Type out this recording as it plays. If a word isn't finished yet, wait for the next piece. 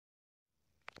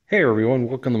Hey everyone,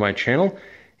 welcome to my channel,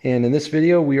 and in this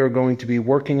video we are going to be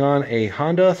working on a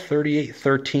Honda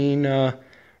 3813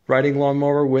 riding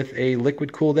lawnmower with a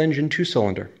liquid-cooled engine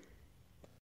 2-cylinder.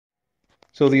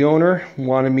 So the owner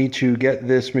wanted me to get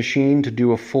this machine to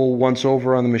do a full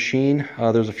once-over on the machine.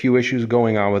 There's a few issues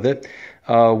going on with it.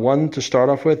 One, to start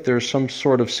off with, there's some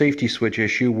sort of safety switch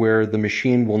issue where the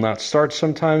machine will not start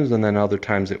sometimes and then other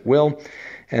times it will.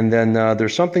 And then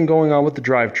there's something going on with the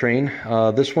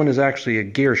drivetrain. This one is actually a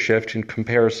gear shift in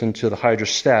comparison to the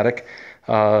hydrostatic.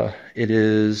 It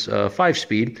is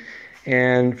 5-speed.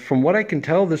 And from what I can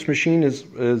tell, this machine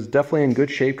is definitely in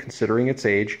good shape considering its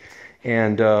age.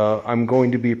 And I'm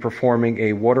going to be performing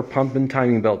a water pump and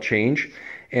timing belt change.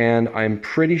 And I'm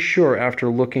pretty sure after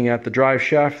looking at the drive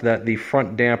shaft that the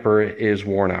front damper is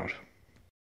worn out.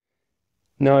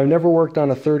 Now, I've never worked on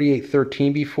a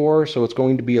 3813 before, so it's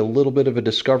going to be a little bit of a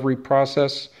discovery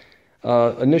process.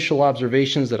 Initial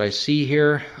observations that I see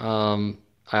here,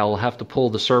 I'll have to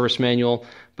pull the service manual,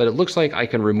 but it looks like I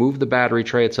can remove the battery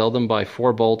tray. It's held in by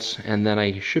 4 bolts, and then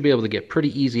I should be able to get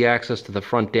pretty easy access to the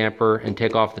front damper and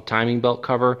take off the timing belt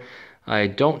cover. I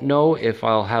don't know if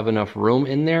I'll have enough room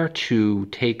in there to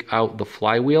take out the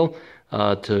flywheel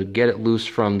to get it loose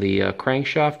from the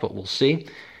crankshaft, but we'll see.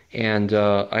 And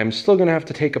I'm still going to have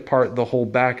to take apart the whole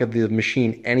back of the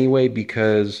machine anyway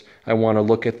because I want to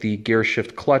look at the gear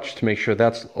shift clutch to make sure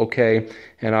that's okay.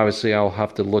 And obviously I'll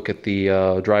have to look at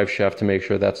the drive shaft to make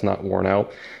sure that's not worn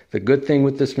out. The good thing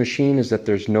with this machine is that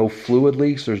there's no fluid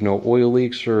leaks, there's no oil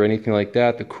leaks or anything like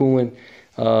that. The coolant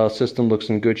system looks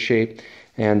in good shape.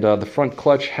 And the front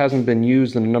clutch hasn't been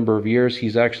used in a number of years.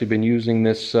 He's actually been using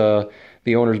this, the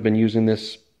owner's been using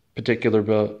this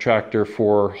particular tractor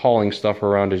for hauling stuff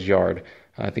around his yard.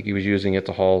 I think he was using it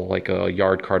to haul like a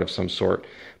yard cart of some sort.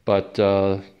 But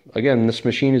again, this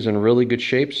machine is in really good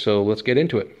shape, so let's get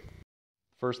into it.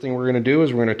 First thing we're going to do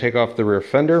is we're going to take off the rear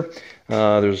fender.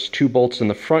 There's 2 bolts in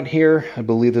the front here. I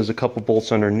believe there's a couple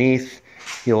bolts underneath.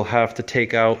 You'll have to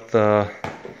take out the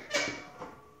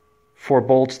 4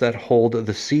 bolts that hold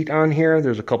the seat on here.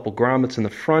 There's a couple grommets in the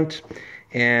front.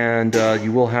 And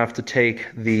you will have to take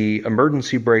the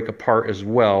emergency brake apart as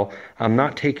well. I'm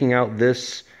not taking out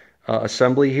this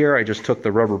assembly here. I just took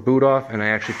the rubber boot off and I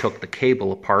actually took the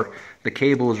cable apart. The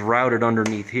cable is routed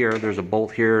underneath here. There's a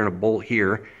bolt here and a bolt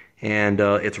here, and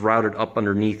it's routed up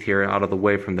underneath here out of the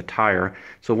way from the tire.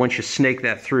 So once you snake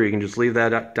that through, you can just leave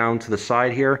that down to the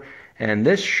side here, and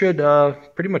this should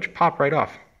pretty much pop right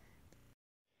off.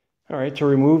 Alright, to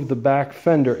remove the back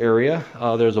fender area,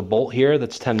 there's a bolt here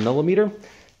that's 10 millimeter.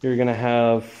 You're going to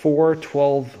have 4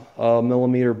 12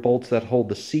 millimeter bolts that hold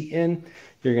the seat in.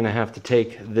 You're going to have to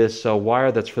take this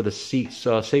wire that's for the seat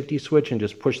safety switch and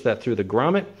just push that through the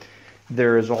grommet.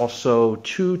 There is also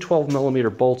 2 12 millimeter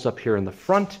bolts up here in the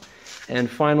front. And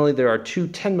finally, there are 2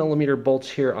 10 millimeter bolts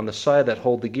here on the side that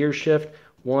hold the gear shift,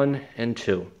 1 and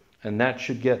 2. And that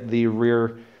should get the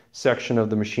rear section of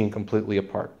the machine completely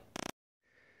apart.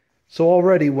 So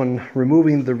already when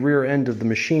removing the rear end of the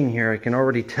machine here, I can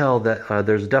already tell that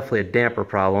there's definitely a damper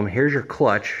problem. Here's your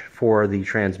clutch for the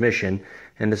transmission,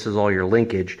 and this is all your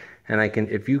linkage. And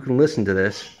if you can listen to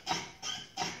this,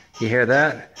 you hear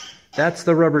that? That's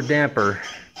the rubber damper.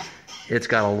 It's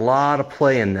got a lot of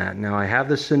play in that. Now I have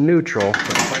this in neutral,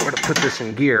 but if I were to put this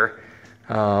in gear,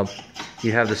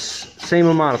 you have the same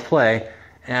amount of play,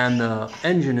 and the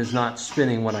engine is not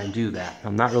spinning when I do that.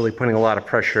 I'm not really putting a lot of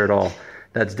pressure at all.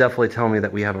 That's definitely telling me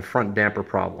that we have a front damper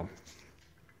problem.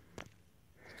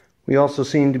 We also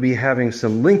seem to be having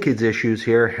some linkage issues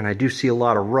here, and I do see a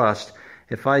lot of rust.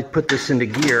 If I put this into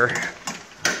gear,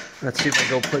 let's see if I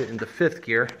go put it into 5th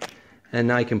gear,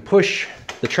 and I can push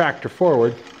the tractor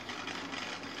forward.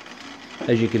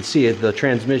 As you can see, the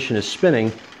transmission is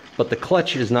spinning, but the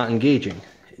clutch is not engaging.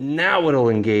 Now it'll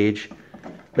engage,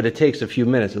 but it takes a few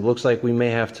minutes. It looks like we may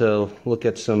have to look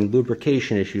at some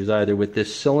lubrication issues, either with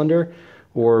this cylinder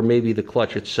or maybe the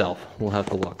clutch itself. We'll have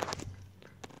to look.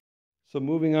 So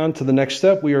moving on to the next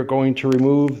step, we are going to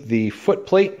remove the foot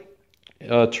plate.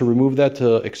 To remove that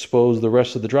to expose the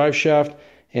rest of the drive shaft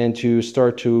and to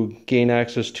start to gain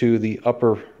access to the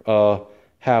upper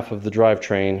half of the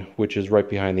drivetrain, which is right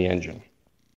behind the engine.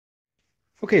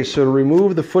 Okay, so to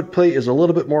remove the foot plate is a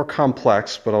little bit more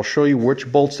complex, but I'll show you which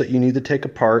bolts that you need to take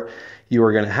apart. You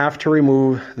are going to have to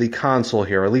remove the console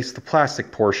here, at least the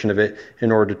plastic portion of it,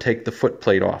 in order to take the foot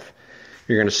plate off.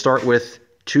 You're going to start with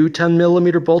 2 10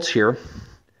 millimeter bolts here,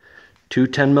 2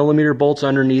 10 millimeter bolts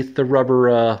underneath the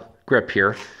rubber grip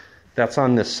here. That's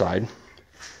on this side.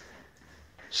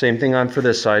 Same thing on for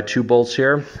this side, 2 bolts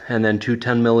here, and then 2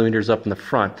 10 millimeters up in the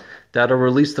front. That'll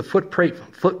release the foot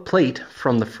plate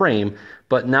from the frame,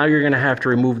 but now you're going to have to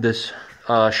remove this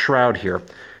shroud here.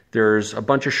 There's a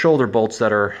bunch of shoulder bolts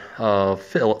that are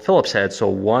Phillips head. So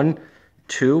 1,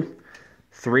 2,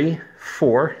 3,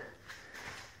 4,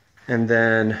 and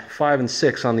then 5 and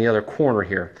 6 on the other corner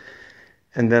here.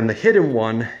 And then the hidden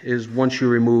one is once you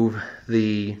remove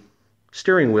the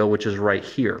steering wheel, which is right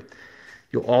here.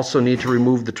 You'll also need to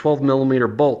remove the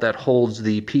 12mm bolt that holds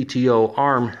the PTO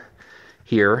arm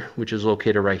here, which is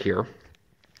located right here.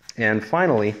 And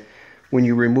finally, when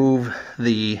you remove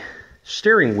the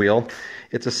steering wheel,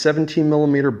 it's a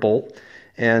 17mm bolt,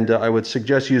 and I would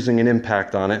suggest using an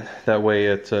impact on it. That way,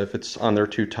 if it's on there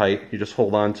too tight, you just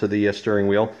hold on to the steering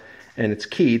wheel, and it's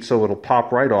keyed, so it'll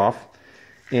pop right off.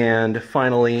 And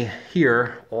finally,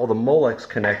 here, all the Molex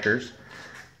connectors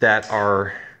that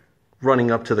are running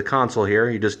up to the console here,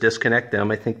 you just disconnect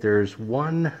them. I think there's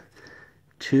 1,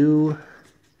 2,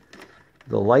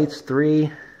 the lights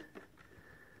 3,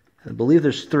 I believe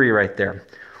there's 3 right there.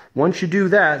 Once you do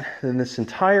that, then this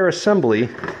entire assembly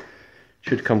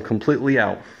should come completely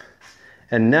out.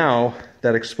 And now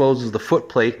that exposes the foot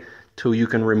plate till you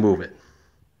can remove it.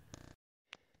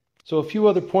 So a few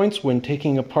other points when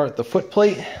taking apart the foot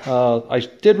plate. I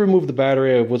did remove the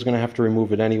battery. I was going to have to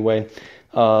remove it anyway.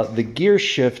 The gear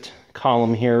shift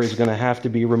column here is going to have to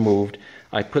be removed.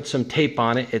 I put some tape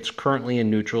on it. It's currently in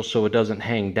neutral so it doesn't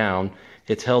hang down.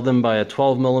 It's held in by a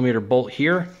 12mm bolt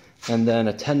here and then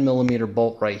a 10mm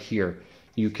bolt right here.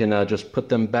 You can just put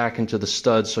them back into the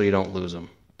studs so you don't lose them.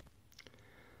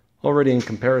 Already in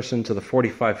comparison to the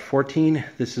 4514,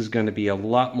 this is going to be a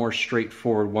lot more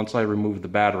straightforward once I remove the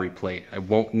battery plate. I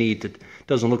won't need to,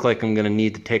 doesn't look like I'm going to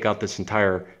need to take out this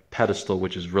entire pedestal,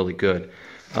 which is really good.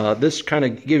 This kind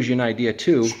of gives you an idea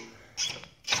too.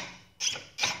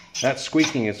 That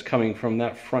squeaking is coming from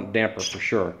that front damper for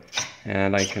sure.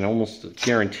 And I can almost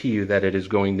guarantee you that it is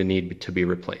going to need to be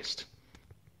replaced.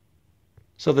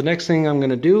 So the next thing I'm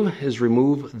going to do is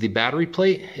remove the battery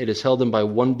plate. It is held in by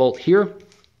one bolt here.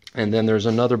 And then there's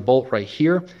another bolt right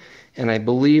here. And I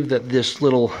believe that this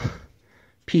little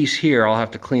piece here, I'll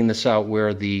have to clean this out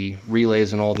where the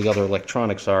relays and all the other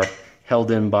electronics are,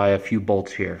 held in by a few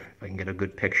bolts here. If I can get a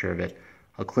good picture of it.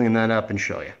 I'll clean that up and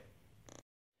show you.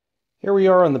 Here we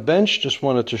are on the bench. Just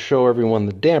wanted to show everyone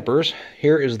the dampers.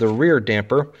 Here is the rear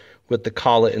damper with the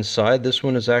collet inside. This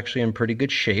one is actually in pretty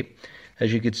good shape.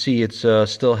 As you can see, it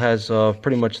still has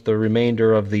pretty much the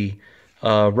remainder of the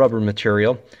rubber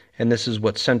material. And this is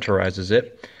what centerizes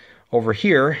it. Over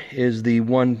here is the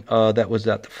one that was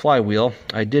at the flywheel.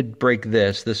 I did break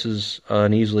this. This is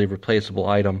an easily replaceable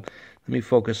item. Let me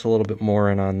focus a little bit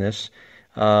more in on this.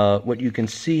 What you can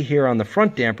see here on the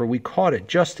front damper, we caught it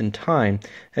just in time.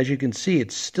 As you can see,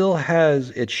 it still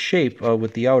has its shape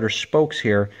with the outer spokes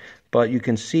here, but you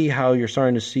can see how you're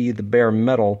starting to see the bare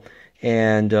metal,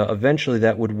 and eventually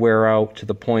that would wear out to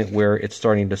the point where it's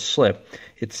starting to slip.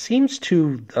 It seems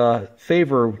to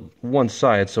favor one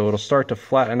side, so it'll start to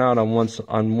flatten out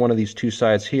on one of these two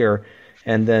sides here,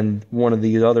 and then one of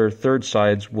the other third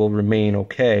sides will remain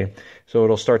okay. So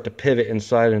it'll start to pivot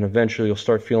inside, and eventually you'll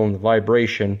start feeling the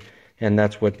vibration, and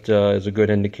that's what is a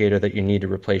good indicator that you need to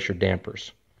replace your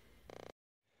dampers.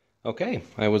 Okay,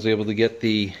 I was able to get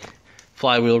the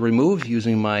flywheel removed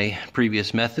using my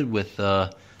previous method with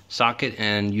socket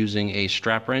and using a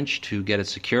strap wrench to get it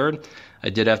secured. I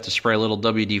did have to spray a little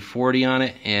WD-40 on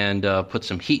it and put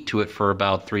some heat to it for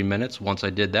about 3 minutes. Once I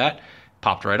did that,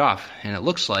 popped right off. And it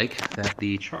looks like that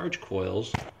the charge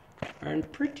coils are in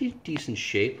pretty decent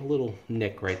shape. A little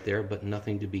nick right there, but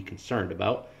nothing to be concerned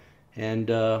about.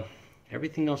 And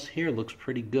everything else here looks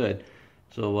pretty good.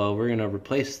 So we're going to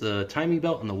replace the timing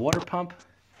belt and the water pump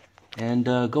and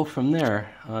go from there.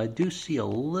 I do see a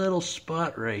little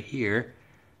spot right here.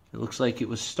 It looks like it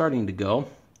was starting to go.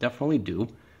 Definitely do.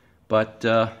 But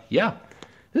yeah,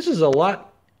 this is a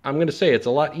lot, I'm going to say it's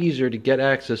a lot easier to get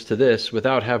access to this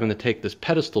without having to take this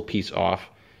pedestal piece off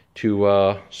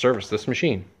to service this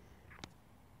machine.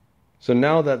 So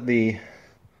now that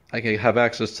I can have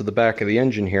access to the back of the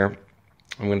engine here,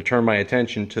 I'm going to turn my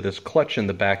attention to this clutch in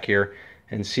the back here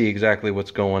and see exactly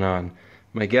what's going on.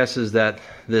 My guess is that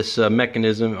this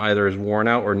mechanism either is worn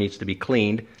out or needs to be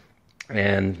cleaned,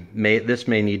 and this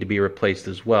may need to be replaced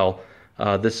as well.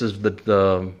 This is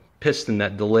the piston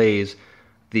that delays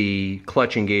the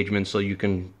clutch engagement so you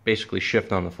can basically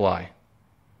shift on the fly.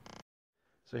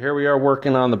 So here we are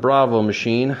working on the Bravo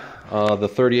machine, the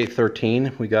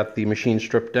 3813. We got the machine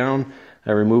stripped down.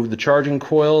 I removed the charging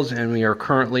coils, and we are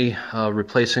currently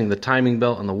replacing the timing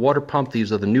belt and the water pump.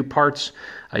 These are the new parts.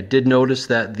 I did notice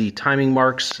that the timing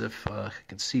marks, if I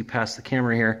can see past the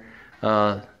camera here,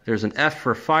 there's an F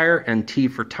for fire and T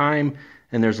for time,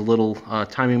 and there's a little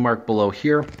timing mark below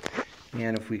here.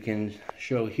 And if we can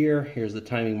show here. Here's the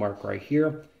timing mark right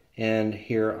here, and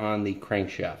here on the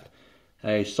crankshaft.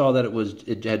 I saw that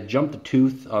it had jumped a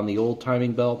tooth on the old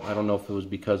timing belt. I don't know if it was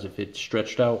because if it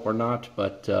stretched out or not,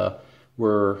 but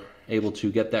we're able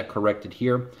to get that corrected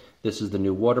here. This is the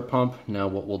new water pump. Now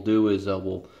what we'll do is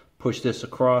we'll push this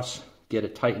across, get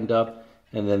it tightened up,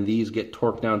 and then these get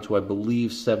torqued down to, I believe,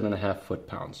 7.5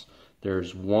 foot-pounds.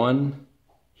 There's 1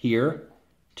 here,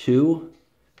 2,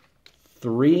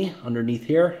 3 underneath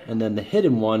here, and then the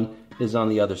hidden one is on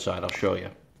the other side. I'll show you.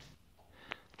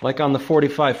 Like on the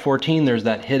 4514, there's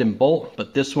that hidden bolt,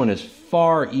 but this one is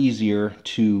far easier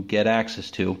to get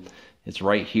access to. It's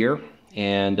right here,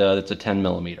 and it's a 10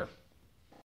 millimeter.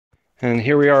 And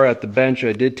here we are at the bench.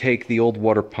 I did take the old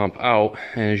water pump out,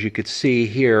 and as you can see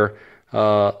here,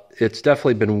 it's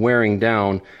definitely been wearing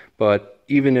down, but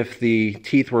even if the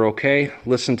teeth were okay,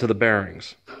 listen to the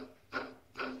bearings.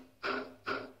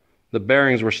 The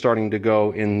bearings were starting to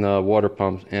go in the water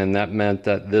pump, and that meant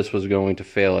that this was going to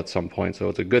fail at some point, so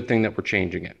it's a good thing that we're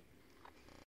changing it.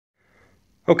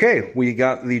 Okay, we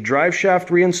got the drive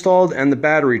shaft reinstalled and the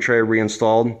battery tray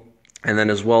reinstalled, and then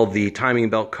as well the timing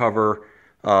belt cover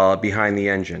behind the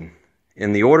engine.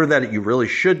 In the order that you really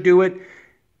should do it,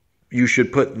 you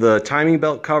should put the timing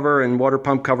belt cover and water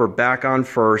pump cover back on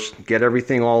first, get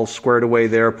everything all squared away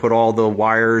there, put all the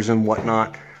wires and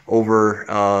whatnot over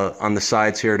on the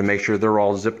sides here to make sure they're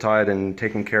all zip tied and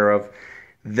taken care of.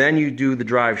 Then you do the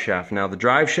drive shaft. Now the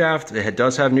drive shaft, it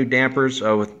does have new dampers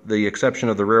with the exception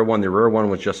of the rear one. The rear one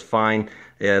was just fine.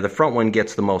 The front one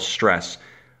gets the most stress.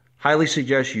 Highly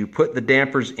suggest you put the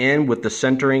dampers in with the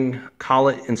centering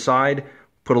collet inside.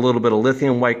 Put a little bit of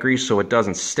lithium white grease so it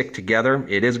doesn't stick together.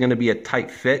 It is going to be a tight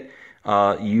fit.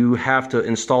 You have to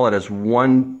install it as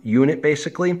one unit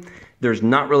basically. There's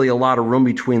not really a lot of room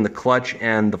between the clutch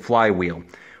and the flywheel.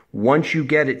 Once you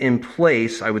get it in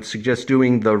place, I would suggest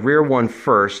doing the rear one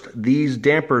first. These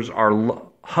dampers are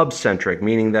hub-centric,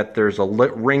 meaning that there's a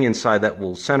ring inside that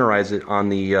will centerize it on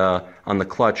the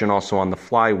clutch and also on the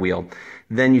flywheel.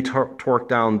 Then you torque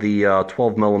down the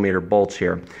 12 millimeter bolts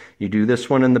here. You do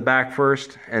this one in the back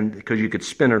first, and because you could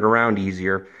spin it around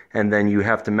easier, and then you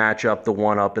have to match up the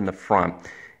one up in the front.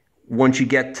 Once you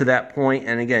get to that point,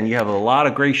 and again, you have a lot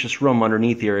of gracious room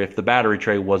underneath here. If the battery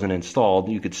tray wasn't installed,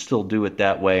 you could still do it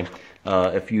that way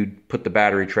if you put the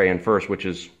battery tray in first, which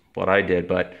is what I did,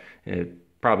 but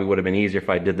it probably would have been easier if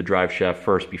I did the drive shaft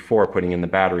first before putting in the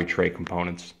battery tray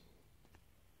components.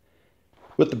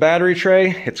 With the battery tray,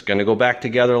 it's going to go back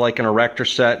together like an erector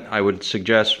set. I would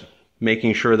suggest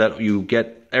making sure that you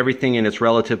get everything in its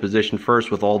relative position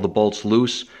first with all the bolts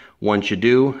loose. Once you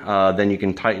do, then you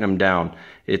can tighten them down.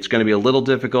 It's going to be a little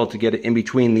difficult to get it in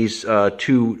between these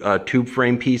two tube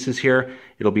frame pieces here.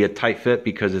 It'll be a tight fit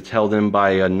because it's held in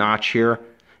by a notch here.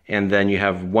 And then you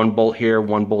have one bolt here,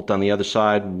 one bolt on the other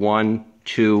side, 1,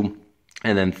 2,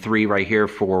 and then 3 right here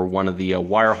for one of the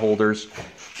wire holders.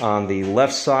 On the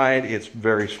left side, it's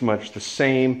very much the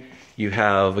same. You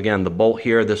have, again, the bolt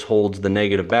here. This holds the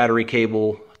negative battery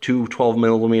cable, 12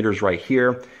 millimeters right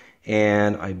here.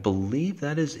 And I believe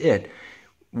that is it.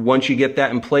 Once you get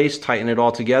that in place, tighten it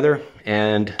all together.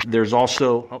 And there's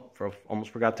also,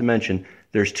 almost forgot to mention,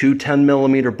 there's 2 10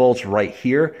 millimeter bolts right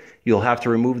here. You'll have to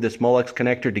remove this Molex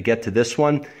connector to get to this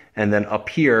one. And then up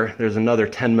here, there's another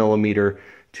 10 millimeter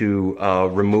to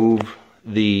remove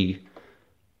the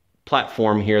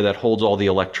platform here that holds all the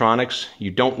electronics. You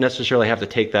don't necessarily have to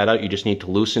take that out. You just need to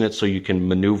loosen it so you can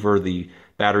maneuver the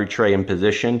battery tray in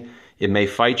position. It may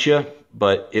fight you,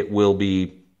 but it will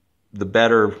be the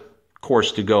better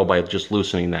course to go by just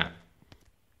loosening that.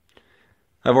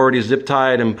 I've already zip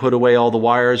tied and put away all the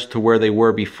wires to where they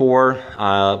were before.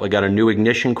 I got a new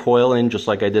ignition coil in just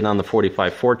like I did on the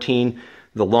 4514.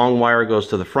 The long wire goes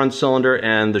to the front cylinder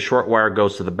and the short wire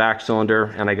goes to the back cylinder,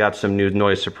 and I got some new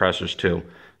noise suppressors too.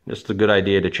 Just a good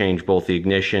idea to change both the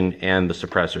ignition and the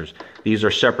suppressors. These are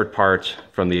separate parts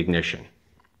from the ignition.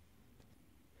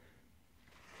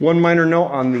 One minor note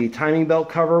on the timing belt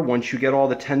cover, once you get all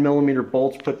the 10 millimeter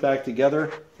bolts put back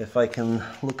together, if I can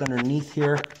look underneath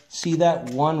here, see that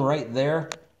one right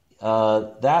there?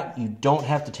 That you don't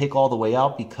have to take all the way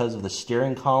out because of the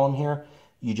steering column here.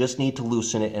 You just need to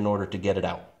loosen it in order to get it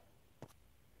out.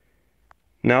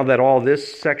 Now that all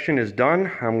this section is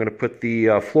done, I'm going to put the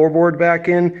floorboard back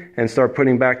in and start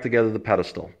putting back together the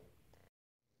pedestal.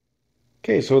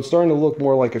 Okay, so it's starting to look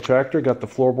more like a tractor. Got the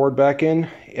floorboard back in,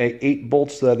 8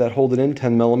 bolts that hold it in,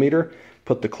 10 millimeter.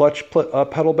 Put the clutch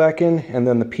pedal back in, and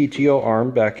then the PTO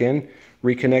arm back in.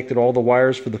 Reconnected all the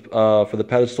wires for the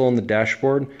pedestal and the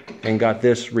dashboard, and got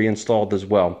this reinstalled as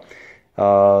well.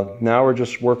 Now we're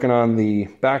just working on the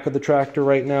back of the tractor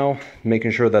right now,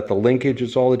 making sure that the linkage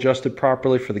is all adjusted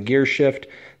properly for the gear shift.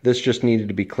 This just needed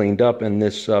to be cleaned up, and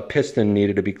this piston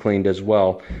needed to be cleaned as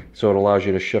well, so it allows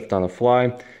you to shift on the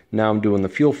fly. Now I'm doing the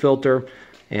fuel filter,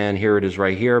 and here it is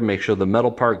right here. Make sure the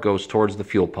metal part goes towards the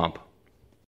fuel pump.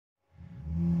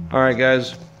 Alright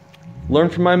guys, learn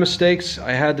from my mistakes.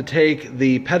 I had to take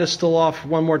the pedestal off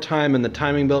one more time and the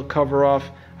timing belt cover off.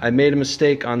 I made a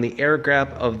mistake on the air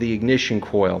gap of the ignition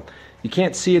coil. You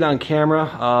can't see it on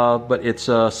camera, but it's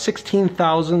 16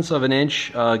 thousandths of an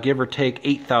inch, give or take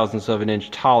 8 thousandths of an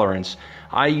inch tolerance.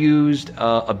 I used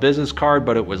a business card,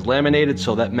 but it was laminated,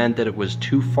 so that meant that it was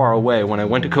too far away. When I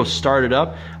went to go start it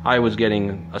up, I was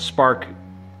getting a spark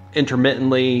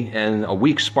intermittently and a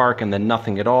weak spark and then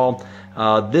nothing at all.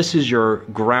 This is your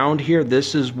ground here.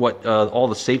 This is what all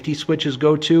the safety switches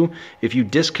go to. If you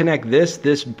disconnect this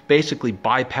basically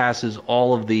bypasses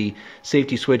all of the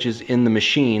safety switches in the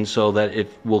machine, so that it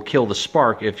will kill the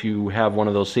spark if you have one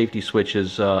of those safety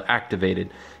switches activated.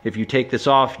 If you take this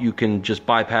off, you can just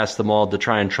bypass them all to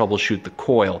try and troubleshoot the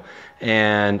coil.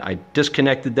 And I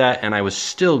disconnected that, and I was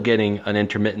still getting an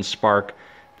intermittent spark.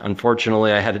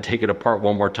 Unfortunately, I had to take it apart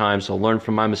one more time, so learn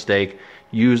from my mistake.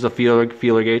 Use the feeler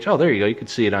gauge. Oh, there you go. You can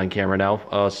see it on camera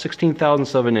now. 16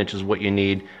 thousandths of an inch is what you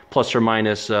need, plus or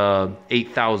minus 8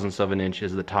 thousandths of an inch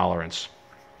is the tolerance.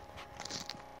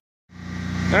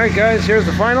 Alright guys, here's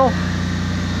the final.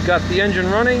 Got the engine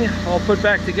running, all put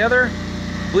back together.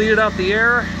 Bleeded out the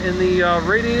air in the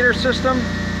radiator system.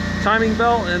 Timing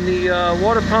belt and the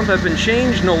water pump have been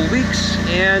changed, no leaks,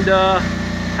 and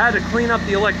had to clean up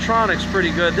the electronics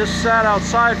pretty good. This sat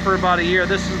outside for about a year.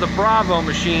 This is the Bravo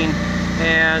machine,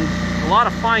 and a lot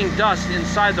of fine dust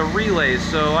inside the relays,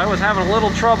 so I was having a little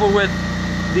trouble with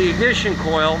the ignition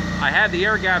coil. I had the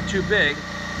air gap too big,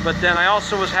 but then I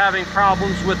also was having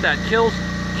problems with that kill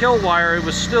wire. It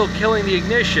was still killing the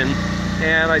ignition,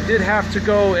 and I did have to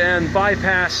go and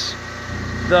bypass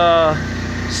the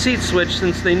seat switch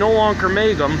since they no longer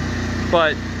make them,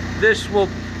 but this will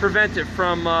prevent it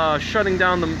from shutting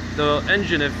down the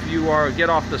engine if you get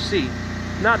off the seat.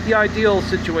 Not the ideal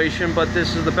situation, but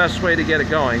this is the best way to get it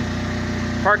going.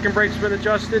 Parking brake's been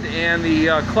adjusted, and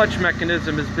the clutch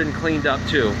mechanism has been cleaned up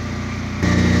too.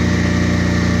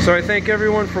 So I thank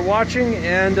everyone for watching,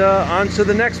 and on to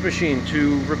the next machine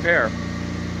to repair.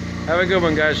 Have a good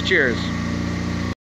one guys, cheers.